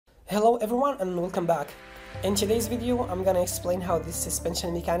Hello everyone and welcome back. In today's video, I'm gonna explain how this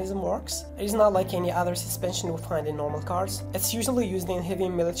suspension mechanism works. It is not like any other suspension we find in normal cars. It's usually used in heavy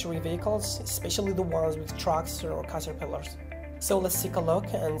military vehicles, especially the ones with trucks or caterpillars. So let's take a look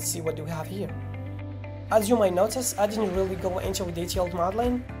and see what do we have here. As you might notice, I didn't really go into detailed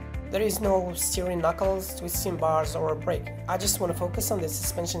modeling. There is no steering knuckles, twisting bars, or a brake. I just want to focus on the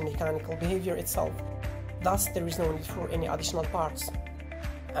suspension mechanical behavior itself. Thus, there is no need for any additional parts.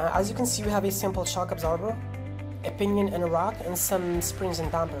 As you can see, we have a simple shock absorber, a pinion and a rock, and some springs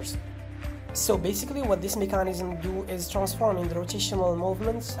and dampers. So basically what this mechanism do is transforming the rotational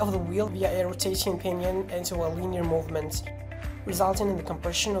movement of the wheel via a rotating pinion into a linear movement, resulting in the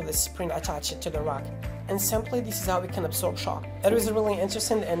compression of the spring attached to the rock. And simply, this is how we can absorb shock. It was really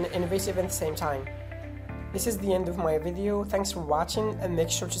interesting and innovative at the same time. This is the end of my video. Thanks for watching and make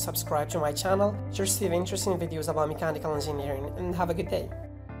sure to subscribe to my channel to receive interesting videos about mechanical engineering, and have a good day.